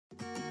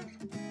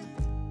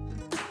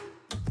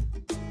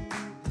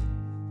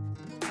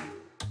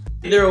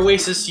Hey there,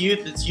 Oasis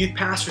Youth. It's Youth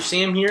Pastor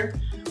Sam here.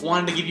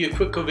 Wanted to give you a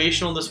quick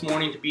Covational this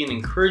morning to be an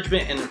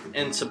encouragement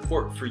and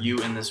support for you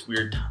in this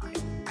weird time.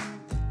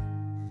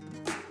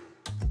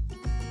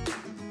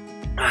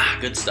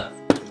 Good stuff.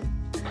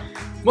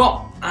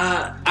 Well,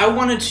 I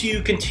wanted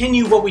to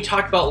continue what we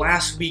talked about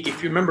last week.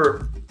 If you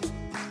remember,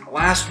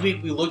 last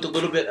week we looked a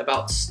little bit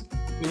about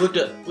we looked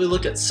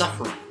at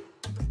suffering,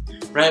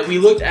 right? We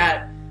looked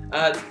at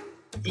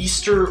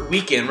Easter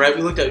weekend, right?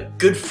 We looked at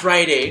Good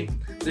Friday,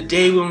 the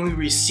day when we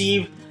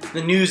receive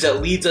the news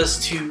that leads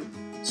us to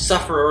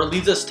suffer or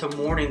leads us to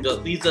mourning,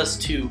 that leads us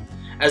to,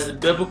 as the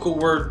biblical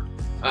word,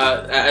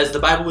 as the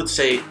Bible would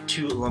say,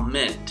 to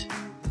lament.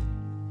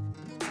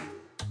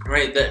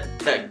 Right?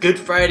 That Good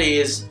Friday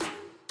is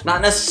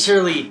not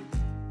necessarily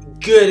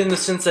good in the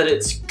sense that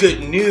it's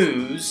good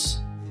news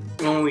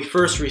when we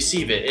first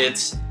receive it.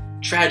 It's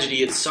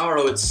tragedy, it's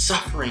sorrow, it's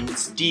suffering,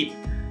 it's deep,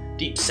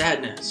 deep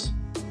sadness.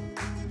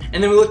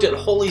 And then we looked at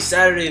Holy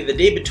Saturday, the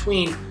day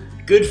between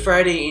Good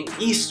Friday and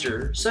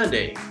Easter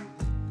Sunday,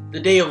 the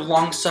day of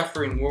long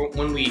suffering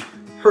when we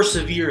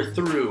persevere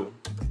through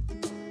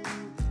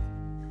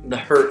the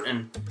hurt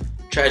and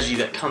tragedy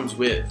that comes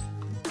with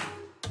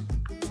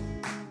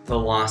the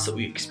loss that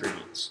we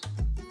experience.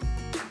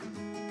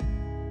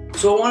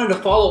 So I wanted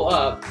to follow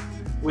up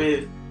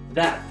with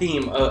that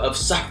theme of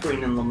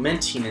suffering and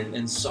lamenting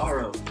and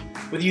sorrow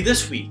with you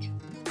this week.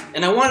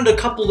 And I wanted to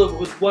couple it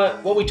with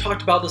what we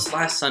talked about this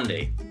last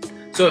Sunday.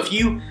 So if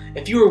you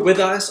were with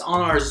us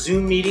on our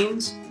Zoom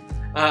meetings,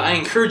 I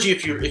encourage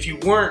you, if you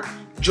weren't,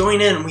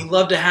 join in. We'd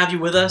love to have you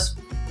with us.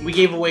 We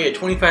gave away a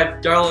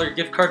 $25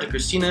 gift card to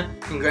Christina.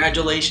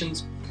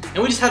 Congratulations.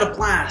 And we just had a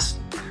blast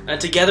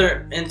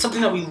together. And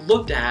something that we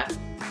looked at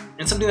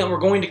and something that we're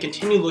going to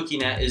continue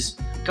looking at is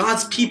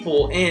God's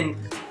people in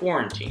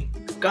quarantine,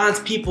 God's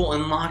people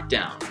in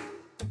lockdown.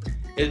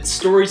 It's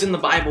stories in the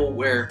Bible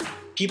where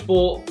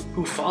people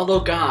who follow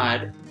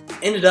God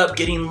ended up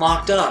getting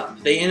locked up.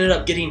 They ended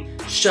up getting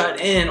shut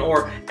in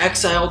or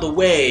exiled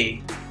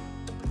away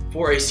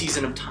for a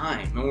season of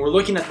time. And we're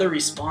looking at their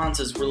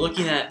responses. We're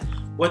looking at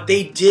what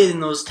they did in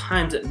those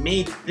times that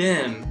made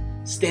them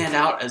stand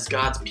out as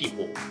God's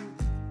people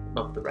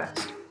above the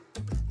rest.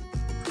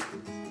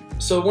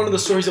 So one of the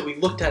stories that we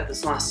looked at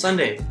this last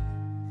Sunday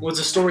was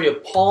the story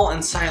of Paul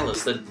and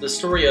Silas, the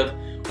story of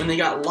when they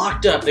got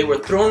locked up, they were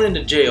thrown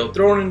into jail,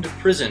 thrown into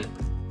prison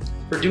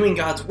for doing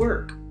God's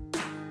work.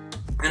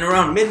 And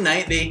around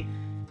midnight,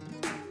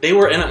 they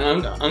were in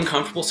an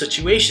uncomfortable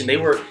situation. They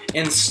were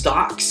in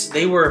stocks.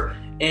 They were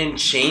in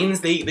chains.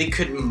 They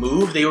couldn't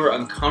move. They were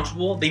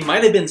uncomfortable. They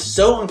might have been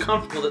so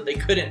uncomfortable that they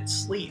couldn't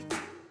sleep.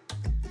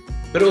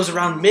 But it was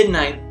around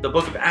midnight, the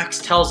book of Acts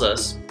tells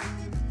us,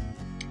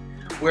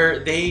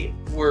 where they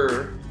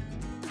were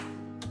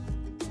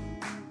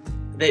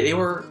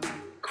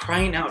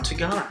crying out to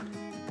God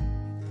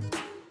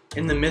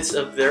in the midst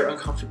of their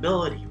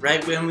uncomfortability,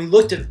 right? When we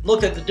looked at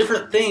the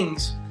different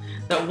things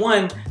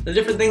the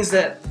different things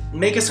that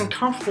make us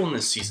uncomfortable in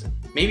this season.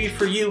 Maybe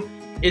for you,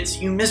 it's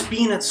you miss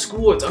being at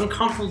school. It's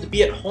uncomfortable to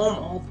be at home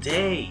all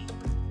day.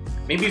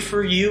 Maybe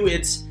for you,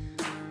 it's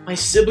my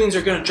siblings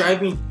are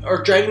driving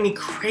me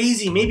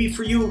crazy. Maybe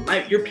for you,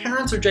 your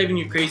parents are driving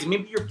you crazy.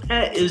 Maybe your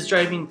pet is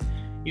driving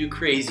you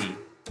crazy.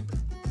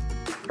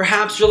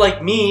 Perhaps you're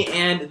like me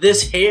and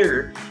this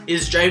hair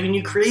is driving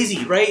you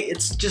crazy, right?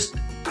 It's just,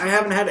 I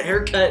haven't had a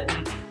haircut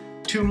in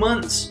 2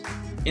 months.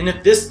 And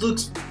if this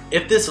looks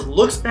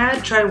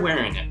bad, try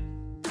wearing it,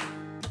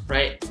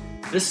 right?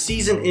 This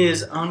season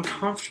is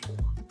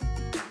uncomfortable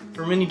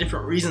for many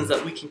different reasons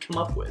that we can come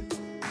up with.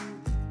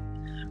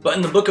 But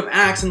in the book of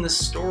Acts, in this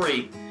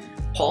story,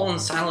 Paul and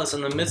Silas,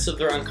 in the midst of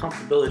their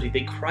uncomfortability,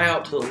 they cry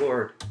out to the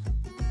Lord.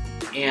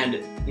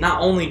 And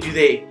not only do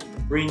they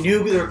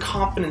renew their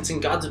confidence in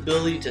God's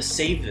ability to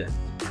save them,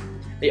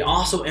 they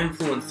also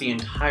influence the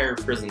entire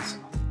prison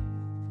cell.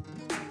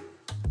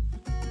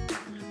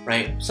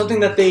 Right? Something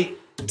that they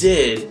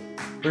did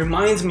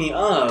reminds me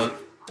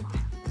of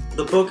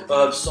the book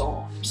of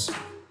Psalms.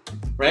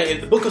 Right?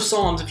 In the book of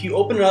Psalms, if you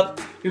open up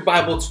your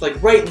Bible, it's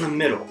like right in the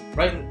middle,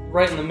 right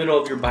in the middle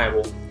of your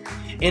Bible.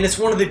 And it's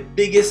one of the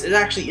biggest, it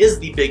actually is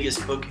the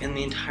biggest book in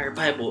the entire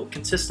Bible. It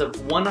consists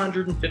of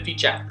 150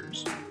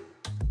 chapters.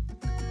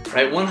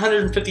 Right?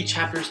 150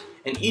 chapters,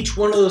 and each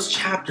one of those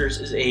chapters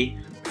is a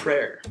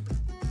prayer.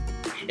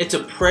 It's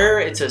a prayer,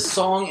 it's a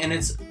song, and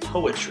it's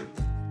poetry.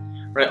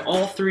 Right?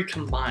 All three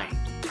combined.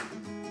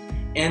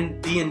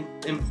 And the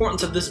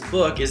importance of this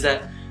book is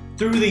that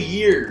through the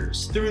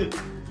years,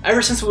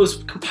 ever since it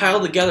was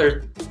compiled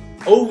together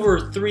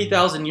over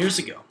 3,000 years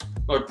ago,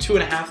 or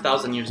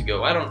 2,500 years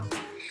ago, I don't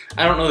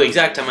know the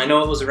exact time. I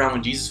know it was around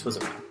when Jesus was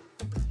around.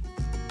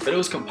 But it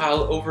was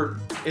compiled over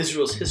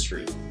Israel's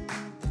history.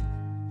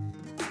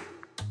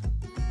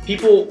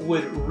 People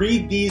would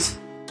read these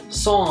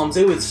psalms,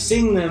 they would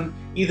sing them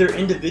either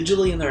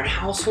individually in their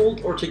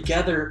household or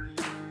together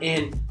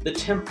in the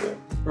temple,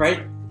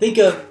 right? Think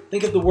of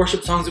the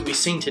worship songs that we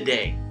sing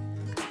today.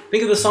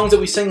 Think of the songs that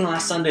we sang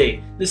last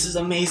Sunday. This is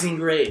Amazing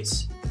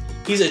Grace.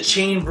 He's a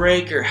chain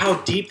breaker. How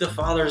deep the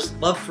Father's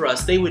love for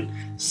us. They would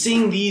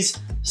sing these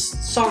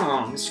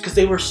songs because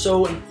they were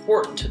so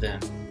important to them.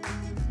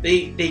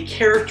 They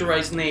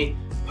characterized and they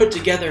put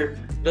together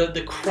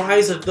the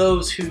cries of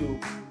those who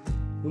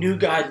knew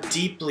God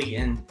deeply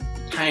in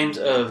times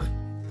of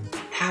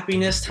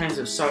happiness, times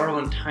of sorrow,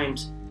 and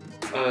times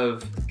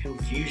of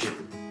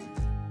confusion.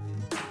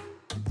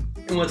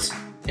 And what's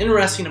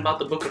interesting about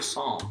the book of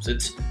Psalms,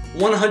 it's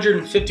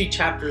 150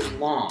 chapters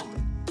long,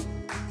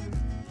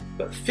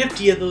 but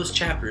 50 of those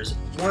chapters,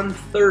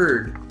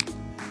 1/3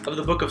 of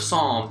the book of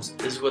Psalms,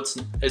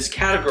 is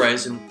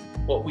categorized in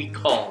what we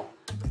call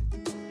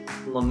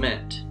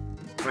lament.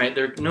 Right?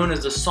 They're known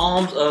as the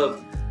Psalms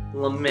of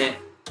Lament.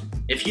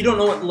 If you don't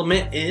know what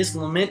lament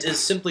is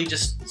simply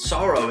just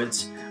sorrow.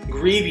 It's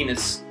grieving.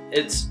 It's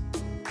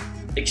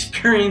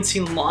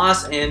experiencing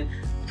loss and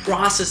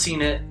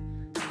processing it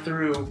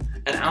through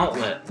an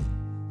outlet,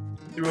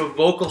 through a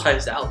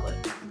vocalized outlet.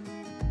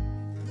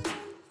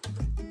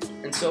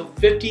 And so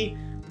 50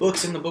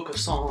 books in the book of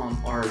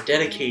Psalm are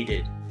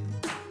dedicated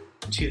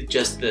to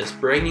just this,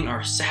 bringing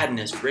our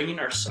sadness, bringing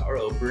our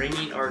sorrow,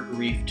 bringing our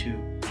grief to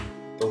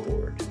the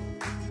Lord.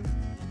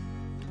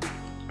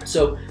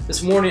 So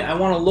this morning I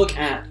want to look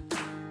at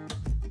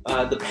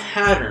the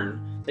pattern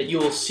that you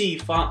will see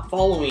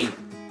following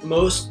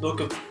most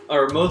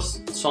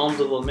Psalms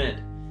of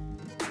Lament,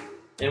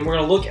 and we're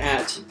going to look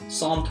at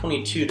Psalm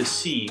 22 to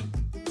see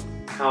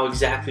how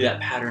exactly that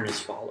pattern is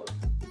followed.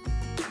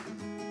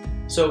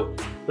 So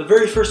the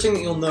very first thing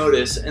that you'll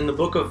notice in the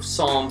book of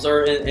Psalms,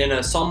 or in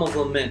a Psalm of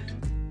Lament,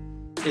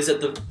 is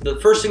that the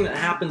first thing that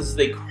happens is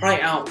they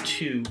cry out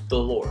to the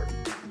Lord.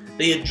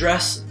 They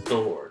address the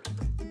Lord.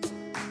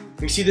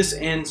 We see this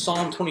in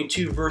Psalm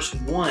 22 verse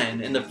 1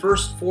 in the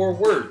first 4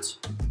 words,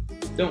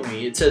 don't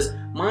we? It says,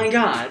 my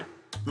God,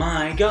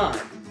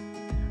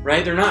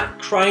 right? They're not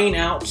crying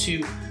out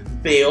to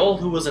Baal,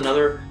 who was an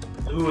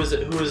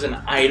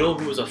idol,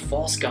 who was a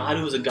false god,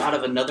 who was a god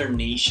of another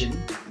nation.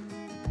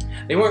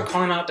 They weren't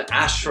calling out to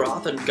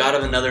Ashtaroth, a god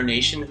of another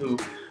nation who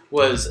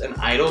was an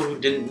idol who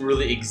didn't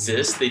really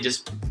exist. They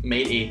just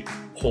made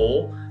a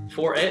hole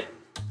for it.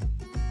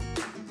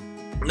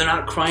 They're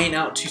not crying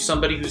out to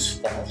somebody who's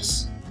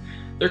false.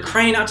 They're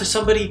crying out to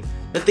somebody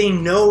that they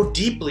know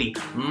deeply.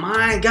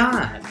 My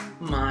God,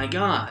 my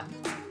God.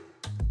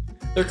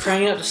 They're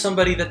crying out to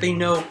somebody that they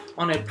know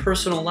on a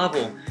personal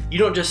level. You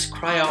don't just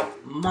cry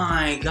out,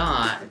 my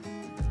God.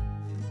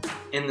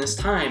 In this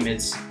time,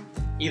 it's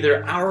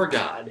either our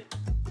God.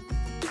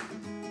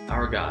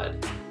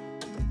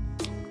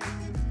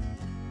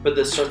 But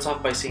this starts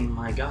off by saying,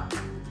 my God.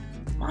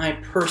 My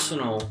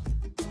personal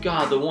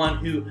God, the one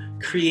who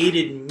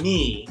created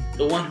me,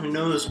 the one who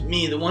knows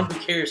me, the one who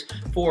cares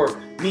for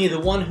me, the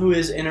one who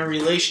is in a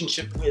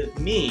relationship with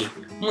me.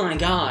 My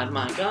God,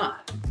 my God.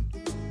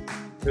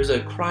 There's a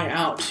cry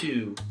out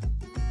to,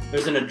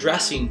 there's an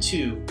addressing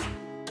to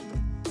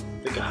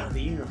the God of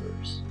the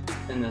universe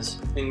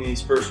in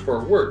these first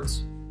 4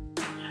 words.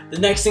 The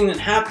next thing that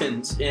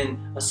happens in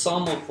a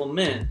Psalm of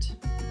Lament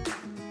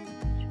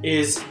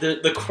is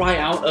the cry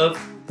out of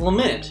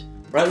lament.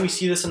 Right? We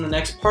see this in the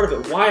next part of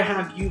it. Why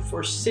have you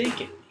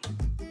forsaken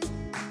me?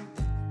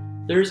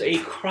 There's a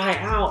cry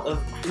out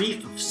of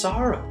grief, of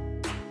sorrow.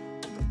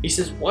 He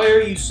says, why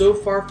are you so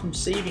far from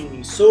saving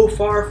me, so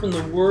far from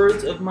the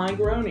words of my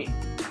groaning?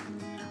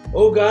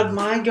 O God,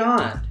 my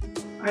God,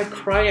 I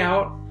cry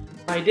out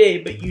by day,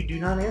 but you do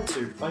not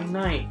answer. By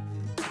night,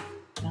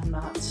 I'm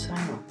not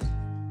silent.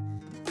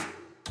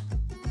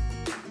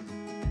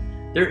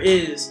 There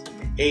is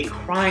a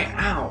cry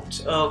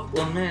out of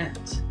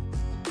lament.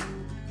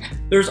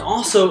 There's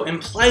also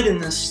implied in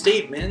this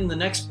statement, the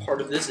next part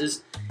of this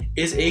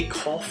is a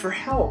call for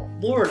help.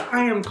 Lord,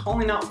 I am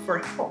calling out for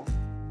help.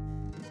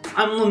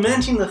 I'm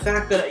lamenting the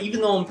fact that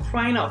even though I'm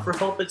crying out for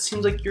help, it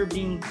seems like you're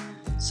being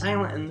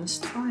silent in this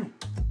time.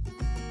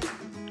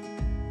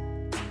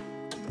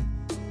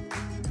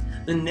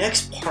 The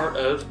next part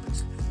of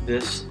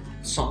this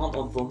Psalm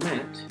of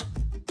Lament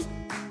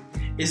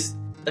is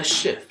a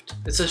shift.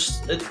 It's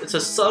a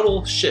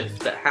subtle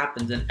shift that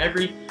happens in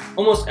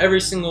almost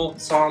every single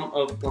Psalm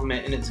of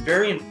Lament, and it's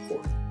very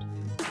important.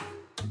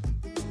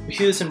 We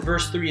see this in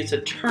verse 3. It's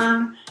a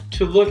turn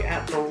to look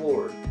at the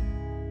Lord.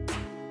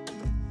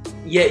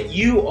 Yet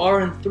you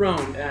are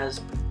enthroned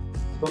as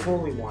the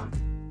Holy One.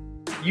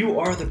 You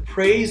are the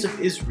praise of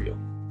Israel.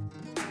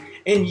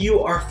 In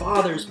you our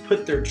fathers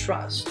put their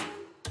trust.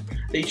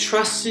 They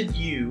trusted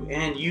you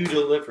and you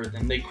delivered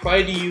them. They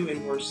cried to you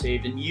and were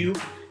saved. In you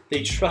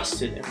they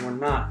trusted and were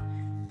not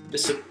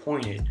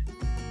disappointed.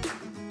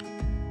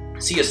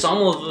 See, a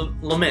Psalm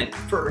of Lament,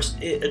 first,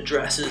 it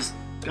addresses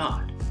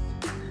God.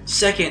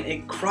 Second,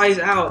 it cries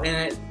out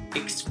and it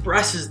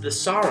expresses the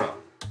sorrow.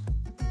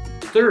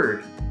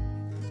 Third,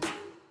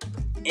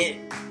 it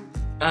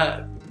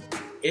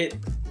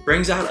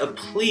brings out a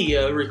plea,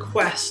 a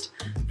request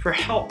for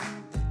help.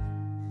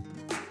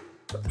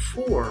 But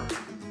 4,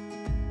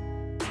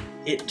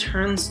 it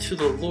turns to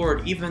the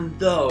Lord even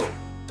though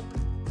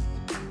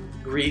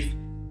grief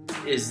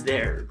is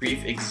there,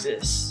 grief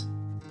exists.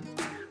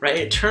 Right?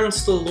 It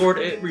turns to the Lord,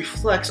 it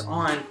reflects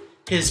on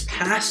His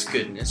past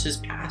goodness, His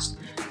past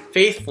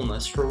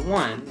faithfulness, for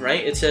one,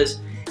 right? It says,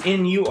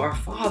 in you are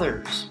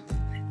fathers.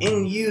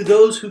 In you,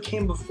 those who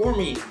came before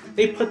me,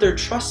 they put their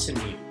trust in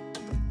you.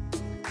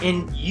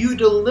 And you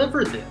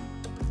delivered them.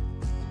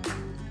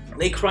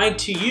 They cried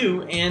to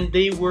you and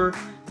they were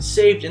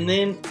saved. And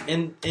then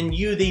in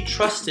you they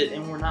trusted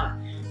and were not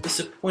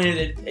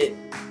disappointed.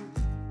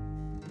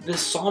 This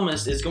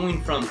psalmist is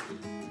going from,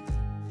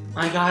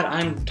 my God,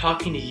 I'm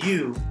talking to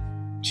you,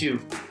 to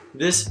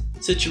this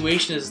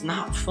situation is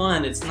not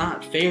fun, it's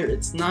not fair,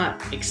 it's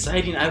not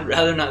exciting, I'd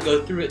rather not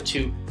go through it,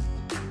 to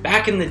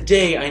back in the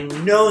day, I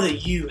know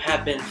that you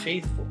have been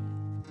faithful.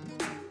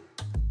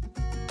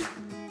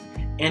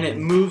 And it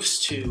moves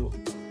to,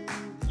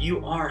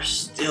 you are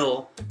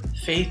still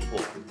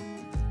faithful.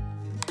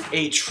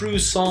 A true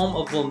psalm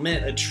of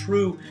lament,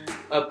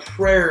 a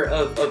prayer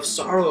of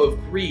sorrow, of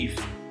grief,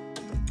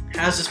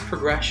 has this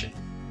progression.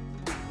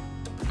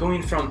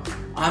 Going from,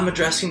 I'm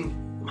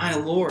addressing my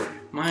Lord,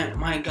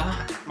 my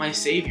God, my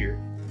Savior,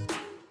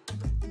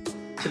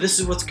 to this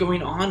is what's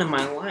going on in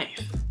my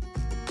life.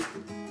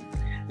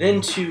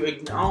 Then to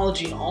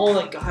acknowledging all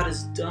that God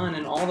has done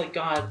and all that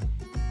God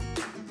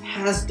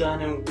has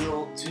done and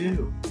will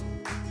do.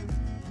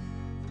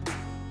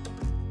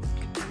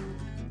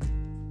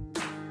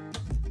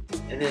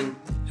 And then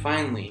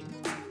finally,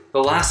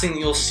 the last thing that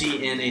you'll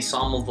see in a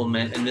psalm of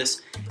lament, and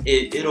this,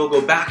 it'll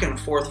go back and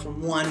forth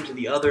from one to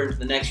the other and to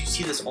the next. You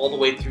see this all the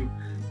way through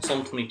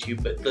Psalm 22,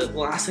 but the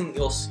last thing that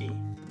you'll see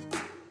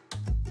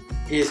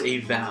is a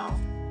vow.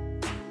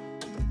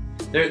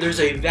 There's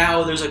a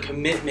vow, there's a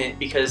commitment,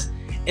 because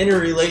in a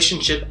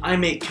relationship, I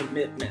make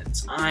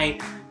commitments. I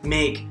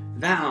make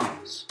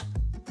vows.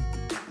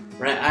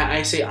 Right?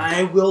 I say,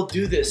 I will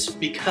do this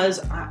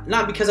because,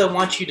 not because I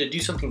want you to do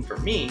something for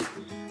me,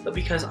 but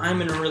because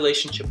I'm in a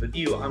relationship with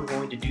you, I'm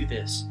going to do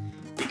this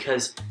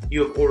because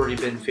you have already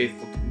been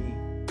faithful to me.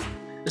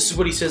 This is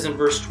what he says in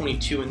verse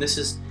 22, and this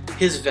is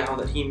his vow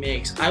that he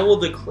makes. I will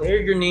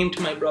declare your name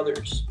to my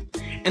brothers.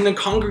 In the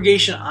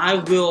congregation, I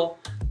will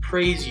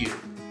praise you.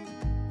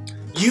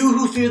 You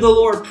who fear the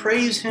Lord,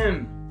 praise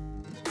him.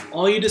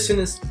 All you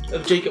descendants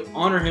of Jacob,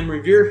 honor him,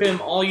 revere him,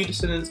 all you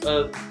descendants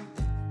of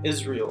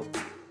Israel.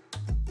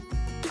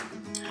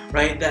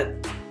 Right?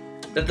 That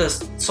the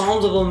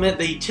Psalms of Lament,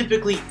 they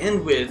typically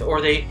end with,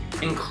 or they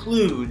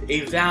include,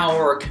 a vow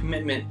or a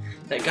commitment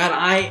that,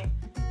 God,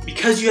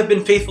 because you have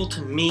been faithful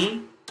to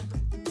me,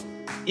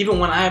 even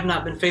when I have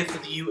not been faithful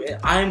to you,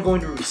 I am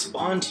going to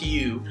respond to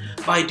you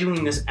by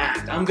doing this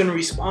act. I'm going to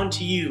respond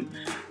to you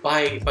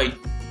by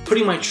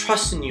putting my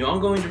trust in you. I'm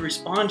going to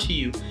respond to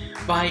you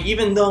by,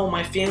 even though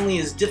my family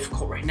is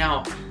difficult right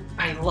now,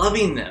 by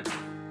loving them.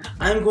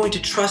 I'm going to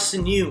trust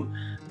in you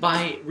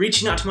by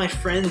reaching out to my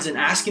friends and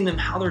asking them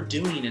how they're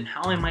doing and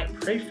how I might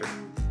pray for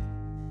them.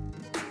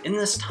 In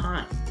this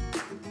time,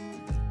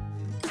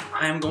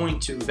 I am going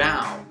to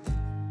vow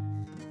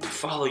to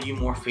follow you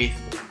more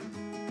faithfully.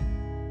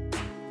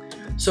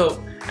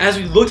 So, as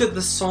we looked at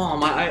the psalm,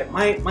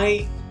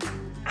 my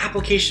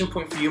application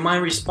point for you, my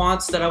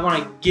response that I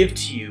want to give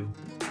to you,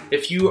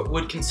 if you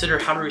would consider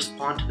how to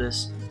respond to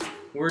this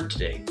word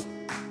today,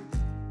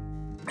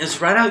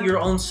 is write out your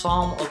own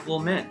psalm of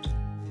lament.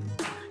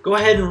 Go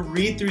ahead and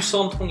read through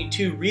Psalm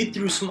 22, read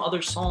through some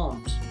other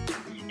psalms,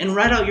 and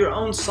write out your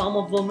own psalm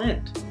of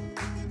lament.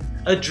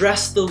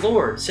 Address the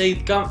Lord. Say,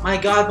 God, my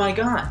God, my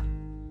God.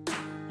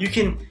 You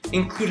can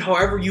include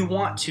however you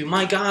want to.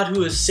 My God,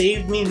 who has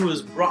saved me, who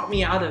has brought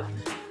me out of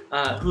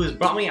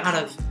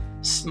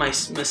my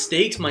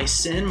mistakes, my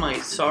sin, my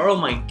sorrow,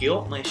 my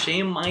guilt, my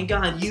shame. My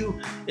God,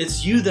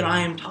 it's you that I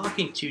am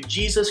talking to.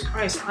 Jesus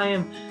Christ, I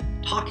am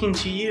talking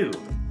to you.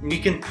 You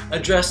can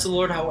address the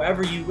Lord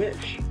however you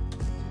wish.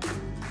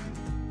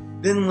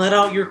 Then let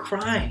out your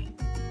cry.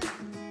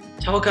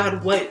 Tell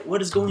God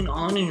what is going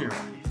on in your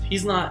life.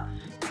 He's not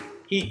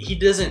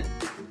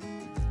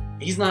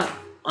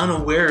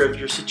unaware of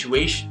your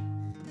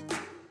situation.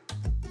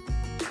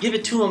 Give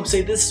it to him.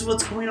 Say, this is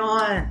what's going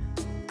on.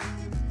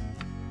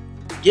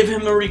 Give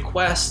him a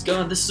request.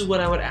 God, this is what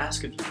I would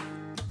ask of you.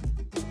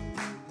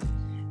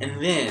 And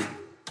then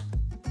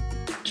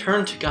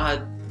turn to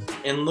God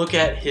and look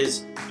at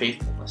his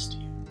faithfulness to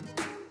you.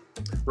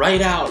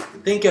 Write out,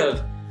 think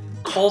of,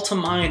 call to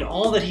mind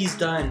all that he's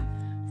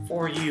done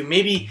for you.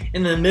 Maybe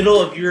in the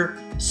middle of your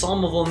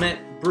psalm of lament,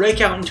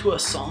 break out into a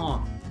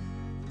song.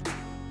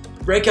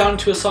 Break out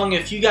into a song.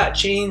 If you got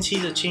chains,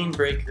 he's a chain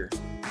breaker.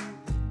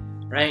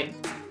 Right?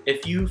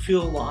 If you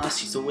feel lost,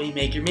 he's a way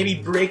maker. Maybe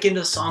break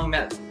into a song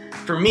that,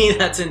 for me,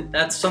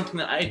 that's something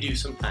that I do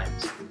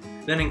sometimes.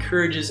 That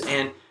encourages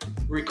and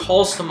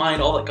recalls to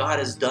mind all that God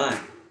has done.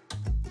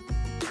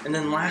 And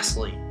then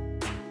lastly,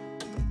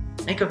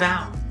 make a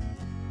vow.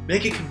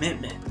 Make a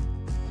commitment.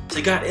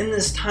 Say, God, in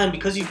this time,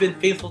 because you've been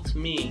faithful to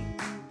me,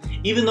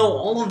 even though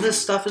all of this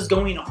stuff is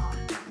going on,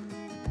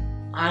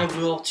 I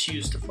will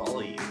choose to follow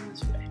you in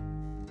this way.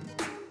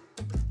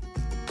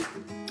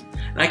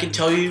 And I can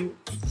tell you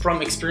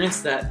from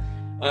experience that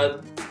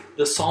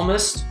the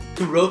psalmist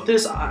who wrote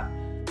this, I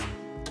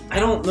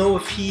don't know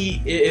if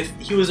he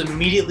was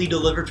immediately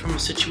delivered from a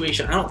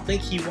situation. I don't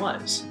think he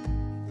was.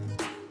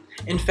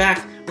 In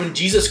fact, when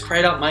Jesus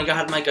cried out, my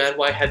God,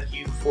 why have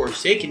you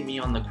forsaken me?"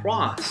 on the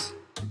cross,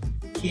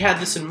 he had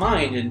this in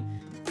mind, and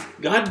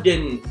God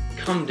didn't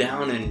come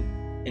down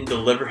and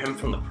deliver him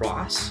from the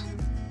cross.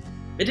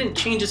 It didn't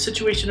change his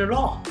situation at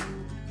all.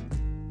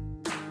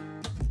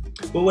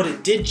 But what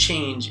it did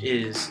change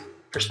is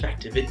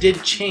perspective. It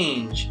did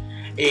change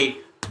a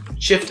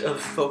shift of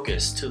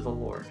focus to the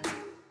Lord.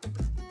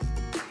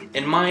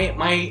 And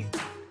my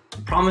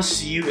promise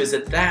to you is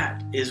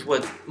that is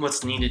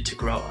what's needed to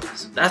grow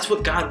us. That's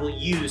what God will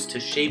use to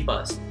shape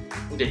us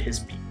into his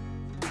people.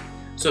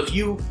 So if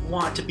you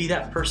want to be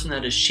that person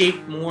that is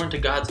shaped more into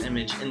God's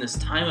image in this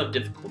time of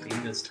difficulty,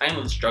 in this time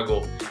of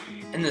struggle,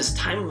 in this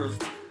time of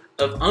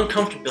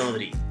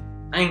uncomfortability,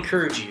 I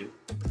encourage you,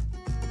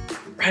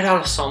 write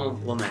out a psalm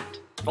of lament.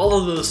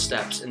 Follow those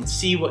steps and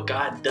see what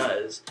God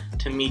does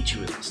to meet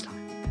you in this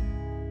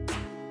time.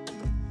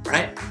 All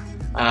right?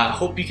 I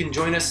hope you can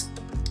join us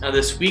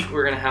this week.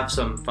 We're going to have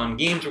some fun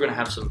games. We're going to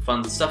have some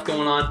fun stuff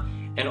going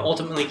on. And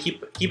ultimately,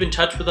 keep in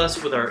touch with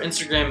us with our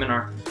Instagram and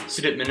our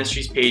student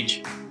ministries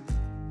page.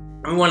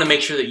 We want to make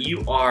sure that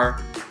you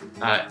are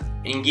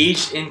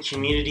engaged in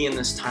community in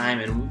this time,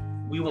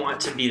 and we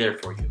want to be there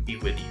for you and be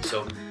with you.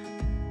 So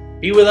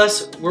be with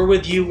us. We're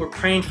with you. We're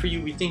praying for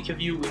you. We think of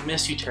you. We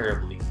miss you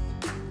terribly.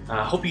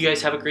 Hope you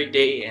guys have a great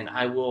day, and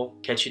I will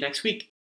catch you next week.